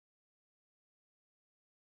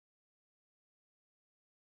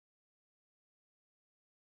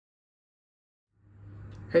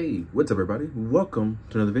Hey, what's up everybody? Welcome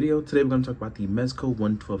to another video. Today we're going to talk about the Mezco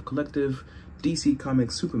 112 Collective DC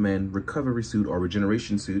Comics Superman Recovery Suit or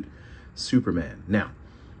Regeneration Suit Superman. Now,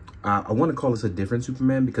 I want to call this a different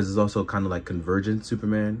Superman because it's also kind of like Convergent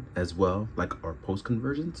Superman as well, like our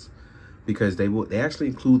post-convergence, because they actually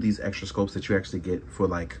include these extra scopes that you actually get for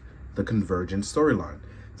like the Convergent storyline.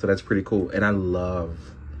 So that's pretty cool. And I love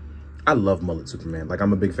Mullet Superman. Like,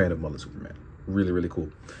 I'm a big fan of Mullet Superman. Really cool.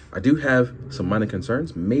 I do have some minor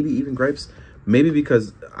concerns, maybe even gripes, maybe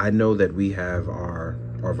because I know that we have our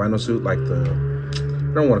vinyl suit, like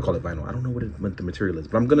I don't want to call it vinyl, I don't know what the material is,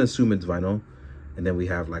 but I'm gonna assume it's vinyl, and then we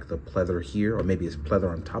have like the pleather here, or maybe it's pleather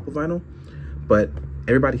on top of vinyl. But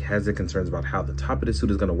everybody has their concerns about how the top of the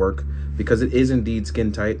suit is going to work, because it is indeed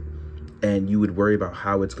skin tight, and you would worry about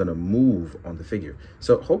how it's going to move on the figure.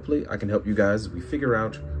 So hopefully I can help you guys. We figure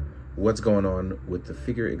out what's going on with the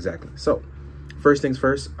figure exactly. So first things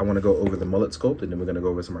first, I want to go over the mullet sculpt, and then we're going to go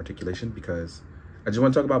over some articulation, because I just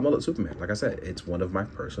want to talk about Mullet Superman. Like I said, it's one of my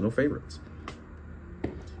personal favorites.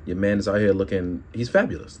 Your man is out here looking, he's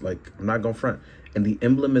fabulous. Like, I'm not going to front. And the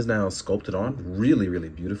emblem is now sculpted on really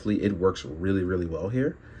beautifully. It works really well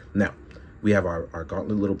here. Now, we have our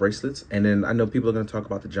gauntlet little bracelets, and then I know people are going to talk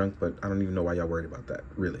about the junk, but I don't even know why y'all worried about that,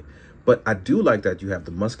 really. But I do like that you have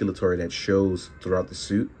the musculature that shows throughout the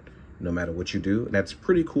suit, no matter what you do. And that's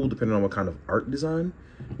pretty cool depending on what kind of art design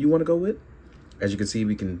you want to go with. As you can see,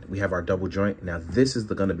 we have our double joint. Now this is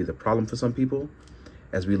going to be the problem for some people.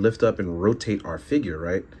 As we lift up and rotate our figure,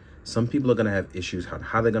 right? Some people are going to have issues on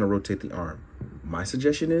how they're going to rotate the arm. My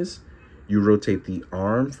suggestion is you rotate the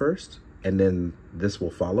arm first, and then this will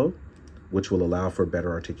follow, which will allow for better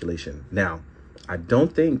articulation. Now, I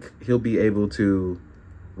don't think he'll be able to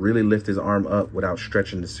really lift his arm up without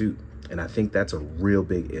stretching the suit. And I think that's a real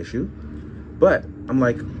big issue. But I'm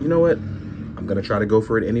like, you know what? I'm going to try to go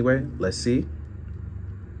for it anyway. Let's see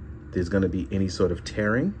if there's going to be any sort of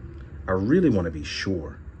tearing. I really want to be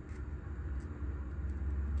sure.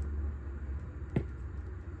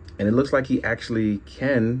 And it looks like he actually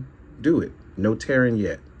can do it. No tearing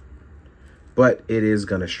yet. But it is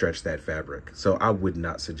going to stretch that fabric. So I would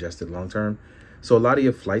not suggest it long term. So a lot of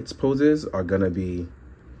your flights poses are going to be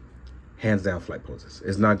hands down flight poses.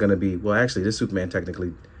 It's not going to be, well, actually, this Superman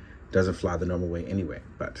technically doesn't fly the normal way anyway.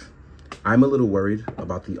 But I'm a little worried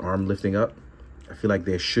about the arm lifting up. I feel like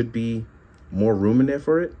there should be more room in there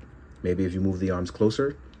for it. Maybe if you move the arms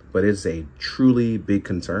closer. But it's a truly big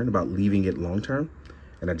concern about leaving it long term.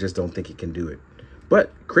 And I just don't think it can do it.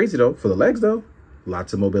 But crazy though, for the legs though,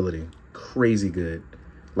 lots of mobility. Crazy good.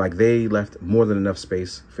 Like, they left more than enough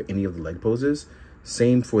space for any of the leg poses.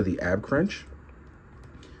 Same for the ab crunch.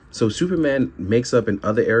 So Superman makes up in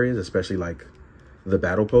other areas, especially like the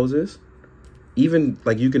battle poses. Even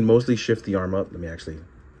like you can mostly shift the arm up. Let me actually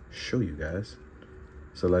show you guys.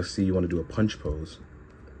 So let's see, you want to do a punch pose.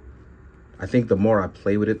 I think the more I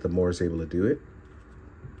play with it, the more it's able to do it.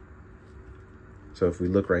 So if we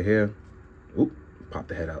look right here, oop, pop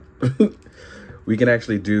the head out. We can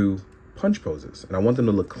actually do punch poses, and I want them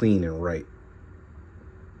to look clean and right.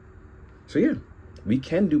 So yeah, we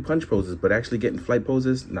can do punch poses, but actually getting flight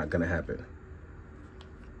poses, not gonna happen.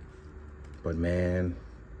 But man,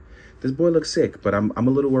 this boy looks sick, but I'm a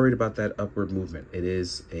little worried about that upward movement. It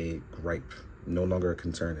is a gripe, no longer a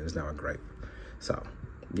concern. It is now a gripe. So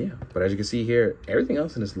yeah, but as you can see here, everything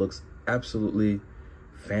else in this looks absolutely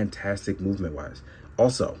fantastic movement wise.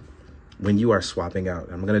 Also, when you are swapping out,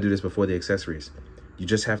 I'm gonna do this before the accessories, you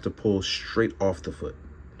just have to pull straight off the foot.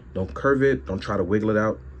 Don't curve it, don't try to wiggle it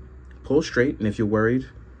out. Pull straight, and if you're worried,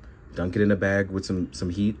 dunk it in a bag with some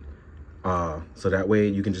heat, so that way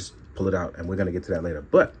you can just pull it out, and we're gonna get to that later.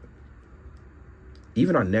 But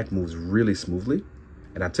even our neck moves really smoothly,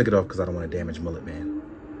 and I took it off because I don't want to damage Mullet Man.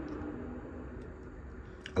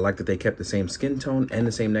 I like that they kept the same skin tone and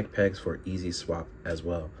the same neck pegs for easy swap as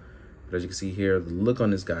well. But as you can see here, the look on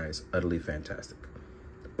this guy is utterly fantastic.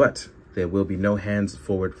 But there will be no hands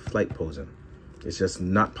forward flight posing. It's just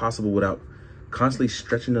not possible without constantly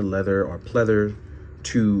stretching the leather or pleather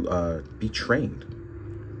to be trained.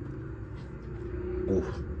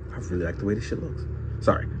 Oh, I really like the way this shit looks.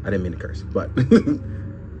 Sorry, I didn't mean to curse, but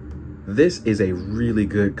this is a really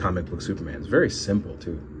good comic book Superman. It's very simple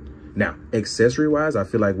too. Now, accessory wise, I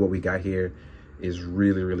feel like what we got here is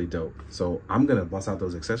really dope. So I'm gonna bust out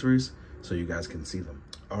those accessories so you guys can see them.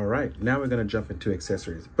 All right, now we're gonna jump into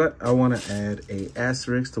accessories, but I wanna add a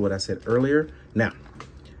asterisk to what I said earlier. Now,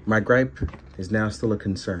 my gripe is now still a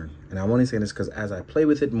concern. And I wanna say this because as I play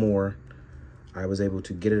with it more, I was able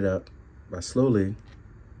to get it up by slowly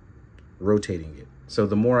rotating it. So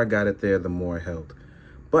the more I got it there, the more it held.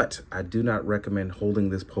 But I do not recommend holding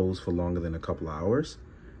this pose for longer than a couple of hours,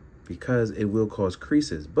 because it will cause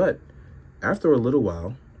creases. But after a little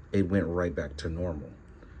while, it went right back to normal.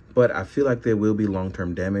 But I feel like there will be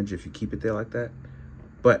long-term damage if you keep it there like that.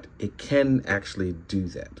 But it can actually do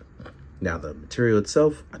that. Now, the material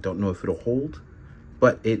itself, I don't know if it'll hold,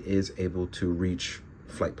 but it is able to reach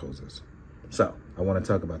flight poses. So I want to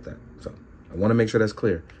talk about that. So I want to make sure that's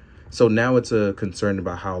clear. So now it's a concern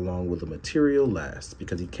about how long will the material last,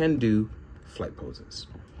 because he can do flight poses.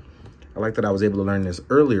 I like that I was able to learn this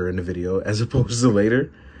earlier in the video as opposed to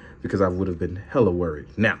later, because I would have been hella worried.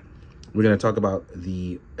 Now, we're going to talk about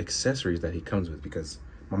the accessories that he comes with, because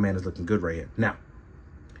my man is looking good right here. Now,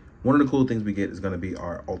 one of the cool things we get is going to be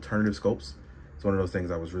our alternative scopes. It's one of those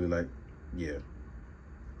things I was really like, yeah.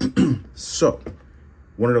 So,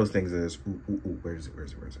 one of those things is, where is it?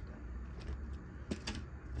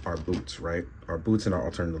 Our boots, right? Our boots and our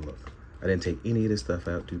alternative look. I didn't take any of this stuff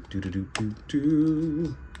out.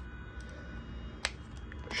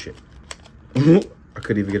 Shit. I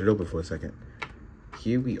couldn't even get it open for a second.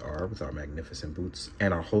 Here we are with our magnificent boots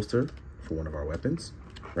and our holster for one of our weapons,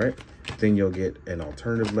 right? Then you'll get an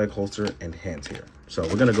alternative leg holster and hands here. So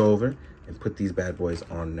we're gonna go over and put these bad boys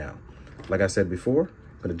on now. Like I said before,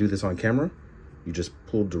 I'm gonna do this on camera. You just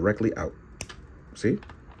pull directly out. See?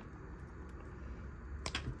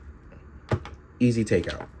 Easy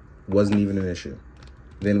takeout. Wasn't even an issue.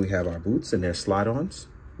 Then we have our boots and they're slide-ons,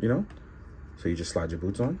 you know? So you just slide your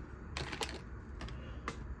boots on.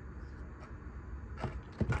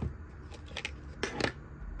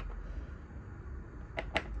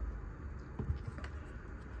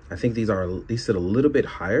 I think these sit a little bit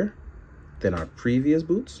higher than our previous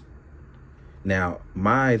boots. Now,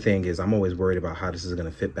 my thing is I'm always worried about how this is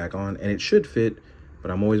gonna fit back on, and it should fit,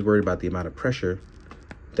 but I'm always worried about the amount of pressure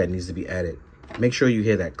that needs to be added. Make sure you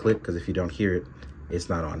hear that click, because if you don't hear it, it's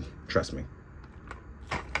not on, trust me.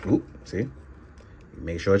 Oop, see?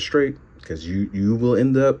 Make sure it's straight, because you will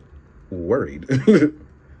end up worried.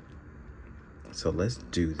 So let's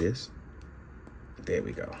do this. There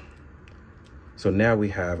we go. So now we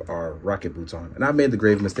have our rocket boots on. And I made the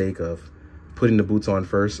grave mistake of putting the boots on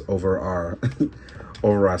first over our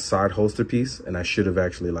over our side holster piece, and I should have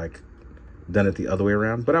actually like done it the other way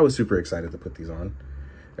around, but I was super excited to put these on.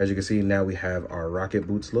 As you can see, now we have our rocket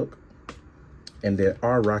boots look, and there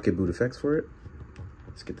are rocket boot effects for it.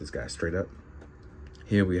 Let's get this guy straight up.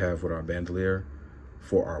 Here we have with our bandolier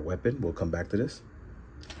for our weapon. We'll come back to this.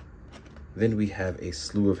 Then we have a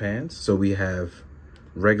slew of hands. So we have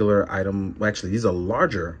regular item, well, actually these are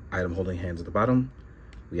larger item holding hands at the bottom.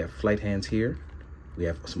 We have flight hands here. We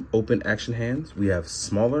have some open action hands. We have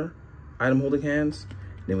smaller item holding hands.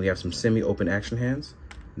 Then we have some semi-open action hands.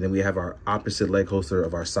 And then we have our opposite leg holster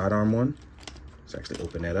of our sidearm one. Let's actually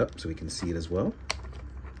open that up so we can see it as well.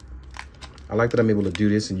 I like that I'm able to do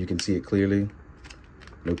this and you can see it clearly.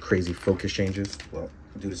 No crazy focus changes. Well,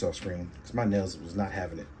 I'll do this off screen because my nails was not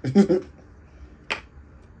having it.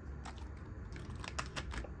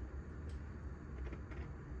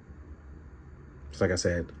 Like I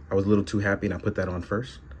said, I was a little too happy and I put that on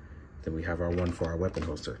first. Then we have our one for our weapon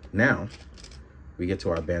holster. Now we get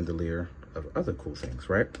to our bandolier of other cool things,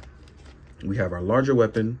 right? We have our larger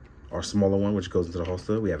weapon, our smaller one, which goes into the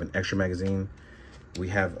holster. We have an extra magazine. We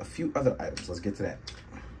have a few other items. Let's get to that.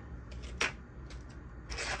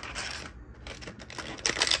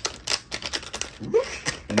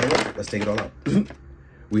 You know what? Let's take it all out.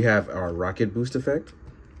 We have our rocket boost effect.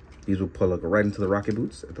 These will plug right into the rocket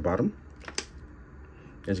boots at the bottom.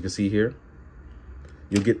 As you can see here,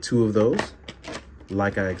 you'll get 2 of those,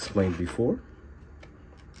 like I explained before.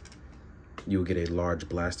 You'll get a large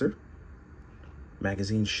blaster.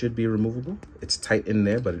 Magazine should be removable. It's tight in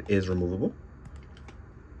there, but it is removable.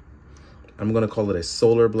 I'm gonna call it a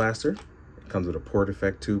solar blaster. It comes with a port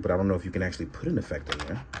effect too, but I don't know if you can actually put an effect in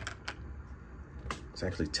there. Let's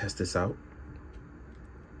actually test this out.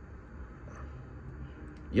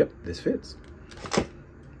 Yep, this fits.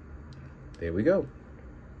 There we go.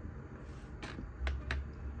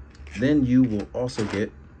 Then you will also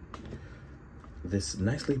get this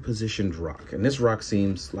nicely positioned rock. And this rock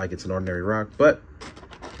seems like it's an ordinary rock, but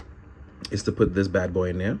it's to put this bad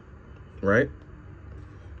boy in there, right?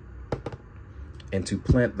 And to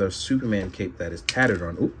plant the Superman cape that is tattered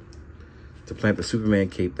on. Ooh, to plant the Superman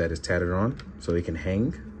cape that is tattered on so it can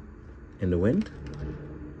hang in the wind.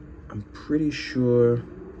 I'm pretty sure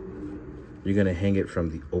you're gonna hang it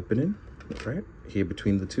from the opening, right? Here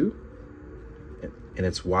between the two. And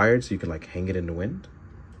it's wired so you can like hang it in the wind.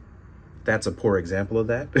 That's a poor example of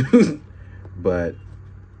that. But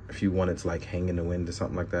if you wanted to like hang in the wind or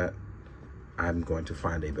something like that, I'm going to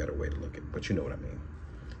find a better way to look at it, but you know what I mean.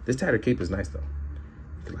 This tattered cape is nice though.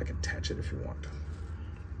 You can like attach it if you want.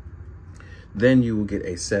 Then you will get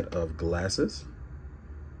a set of glasses,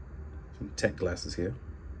 some tech glasses here.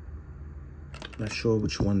 Not sure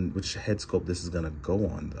which head sculpt this is gonna go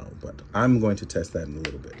on though, but I'm going to test that in a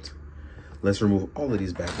little bit. Let's remove all of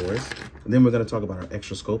these bad boys. And then we're gonna talk about our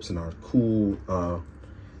extra scopes and our cool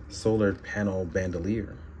solar panel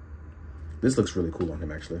bandolier. This looks really cool on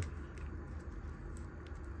him actually.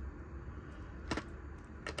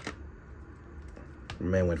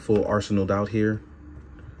 Man went full arsenaled out here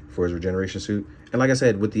for his regeneration suit. And like I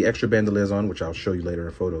said, with the extra bandoliers on, which I'll show you later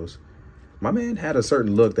in photos, my man had a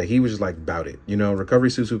certain look that he was just like about it. You know, Recovery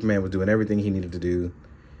Suit Superman was doing everything he needed to do.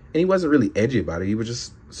 And he wasn't really edgy about it. He was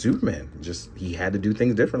just Superman. Just, he had to do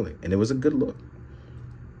things differently. And it was a good look.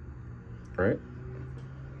 All right?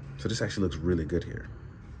 So this actually looks really good here.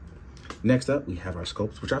 Next up, we have our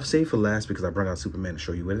sculpts, which I've saved for last because I brought out Superman to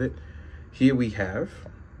show you with it. Here we have,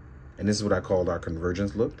 and this is what I called our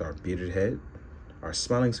convergence look, our bearded head. Our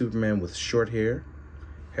smiling Superman with short hair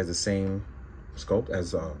has the same sculpt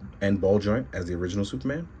as and ball joint as the original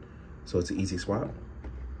Superman, so it's an easy swap.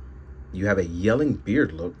 You have a yelling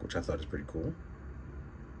beard look, which I thought is pretty cool.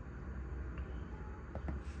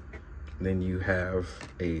 And then you have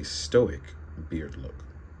a stoic beard look.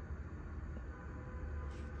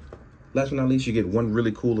 Last but not least, you get one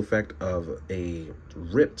really cool effect of a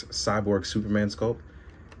ripped cyborg Superman sculpt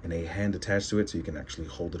and a hand attached to it so you can actually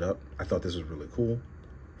hold it up. I thought this was really cool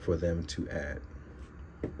for them to add.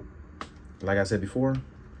 Like I said before,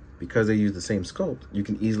 because they use the same sculpt, you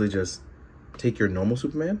can easily just take your normal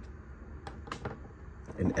Superman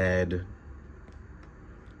and add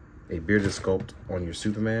a bearded sculpt on your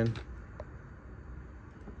Superman.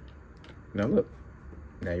 Now look,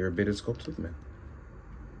 now you're a bearded sculpt Superman.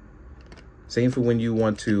 Same for when you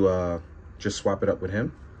want to just swap it up with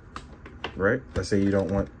him, right? Let's say you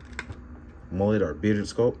don't want mullet or bearded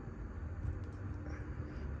sculpt.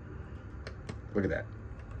 Look at that.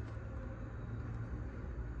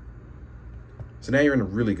 So now you're in a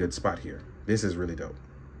really good spot here. This is really dope.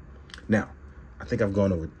 Now, I think I've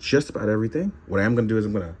gone over just about everything. What I am gonna do is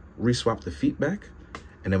I'm gonna re-swap the feet back,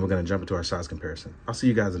 and then we're gonna jump into our size comparison. I'll see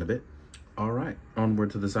you guys in a bit. All right, onward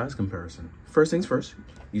to the size comparison. First things first,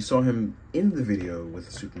 you saw him in the video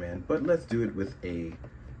with Superman, but let's do it with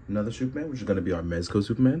another Superman, which is gonna be our Mezco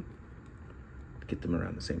Superman. Get them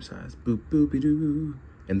around the same size. Boop, boopy doo.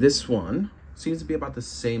 And this one seems to be about the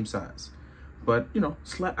same size. But, you know,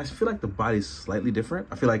 I feel like the body's slightly different.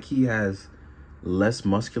 I feel like he has less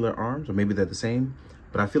muscular arms, or maybe they're the same.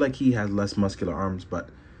 But I feel like he has less muscular arms, but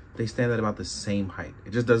they stand at about the same height.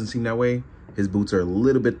 It just doesn't seem that way. His boots are a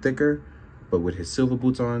little bit thicker, but with his silver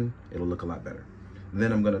boots on, it'll look a lot better.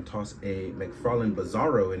 Then I'm gonna toss a McFarlane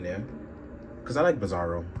Bizarro in there, because I like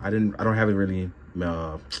Bizarro. I don't have really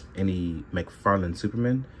any McFarlane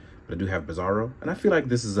Superman, but I do have Bizarro. And I feel like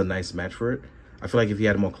this is a nice match for it. I feel like if you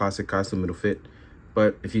had a more classic costume, it'll fit.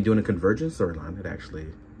 But if you're doing a convergence storyline, it actually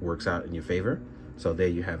works out in your favor. So there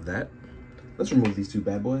you have that. Let's remove these two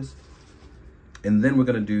bad boys. And then we're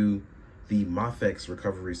gonna do the Mafex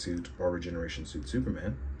recovery suit or regeneration suit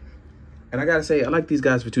Superman. And I gotta say, I like these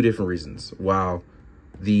guys for two different reasons. While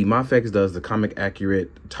the Mafex does the comic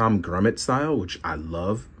accurate Tom Grummett style, which I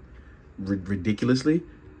love ridiculously,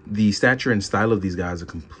 the stature and style of these guys are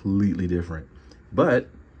completely different. But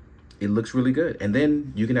it looks really good. And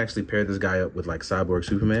then you can actually pair this guy up with like Cyborg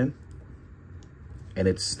Superman, and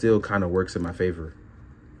it still kind of works in my favor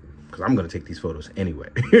because I'm going to take these photos anyway.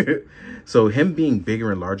 So him being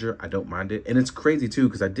bigger and larger, I don't mind it. And it's crazy too,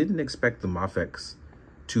 because I didn't expect the Mafex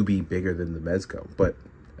to be bigger than the Mezco. But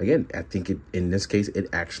again, I think in this case, it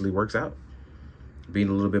actually works out. Being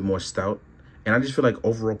a little bit more stout. And I just feel like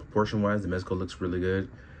overall proportion wise, the Mezco looks really good.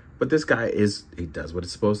 But this guy he does what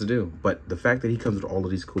it's supposed to do. But the fact that he comes with all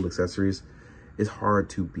of these cool accessories is hard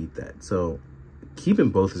to beat that. So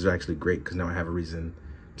keeping both is actually great because now I have a reason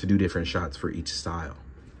to do different shots for each style.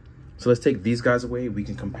 So let's take these guys away. We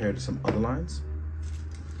can compare to some other lines.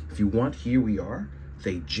 If you want, here we are with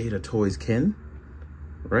a Jada Toys Ken,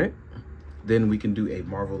 right? Then we can do a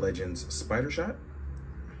Marvel Legends spider shot.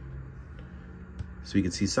 So you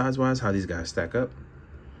can see size-wise how these guys stack up.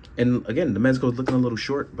 And again, the Mezco is looking a little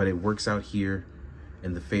short, but it works out here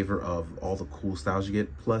in the favor of all the cool styles you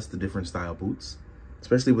get, plus the different style boots,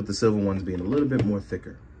 especially with the silver ones being a little bit more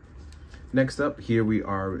thicker. Next up, here we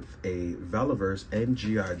are with a Valaverse and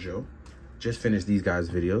G.I. Joe. Just finished these guys'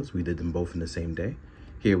 videos. We did them both in the same day.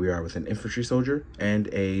 Here we are with an infantry soldier and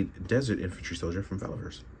a desert infantry soldier from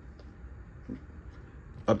Valaverse.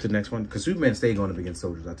 Up to the next one, because Superman stayed going up against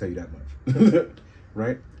soldiers, I'll tell you that much.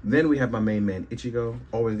 Right? Then we have my main man, Ichigo,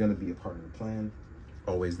 always going to be a part of the plan,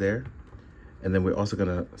 always there. And then we're also going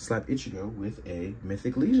to slap Ichigo with a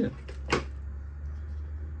Mythic Legion.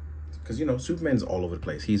 because, you know, Superman's all over the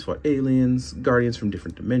place. He's for aliens, guardians from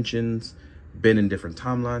different dimensions, been in different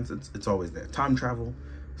timelines. It's always there. Time travel.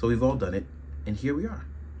 So we've all done it, and here we are.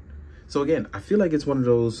 So again, I feel like it's one of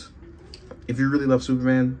those, if you really love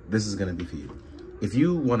Superman, this is going to be for you. If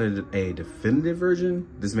you wanted a definitive version,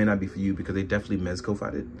 this may not be for you, because they definitely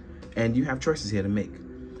Mezco-fied it, and you have choices here to make.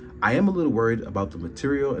 I am a little worried about the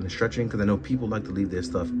material and the stretching, because I know people like to leave their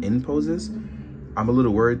stuff in poses. I'm a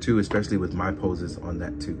little worried too, especially with my poses on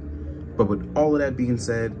that too. But with all of that being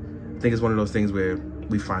said, I think it's one of those things where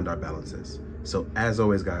we find our balances. So as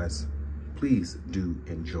always, guys, please do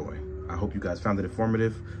enjoy. I hope you guys found it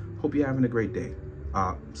informative. Hope you're having a great day.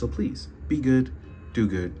 So please, be good, do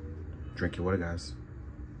good, drink your water, guys.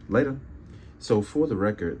 Later. So for the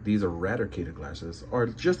record, these eradicator glasses are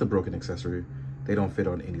just a broken accessory. They don't fit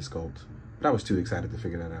on any sculpt, but I was too excited to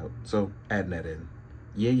figure that out. So adding that in.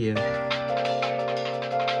 Yeah.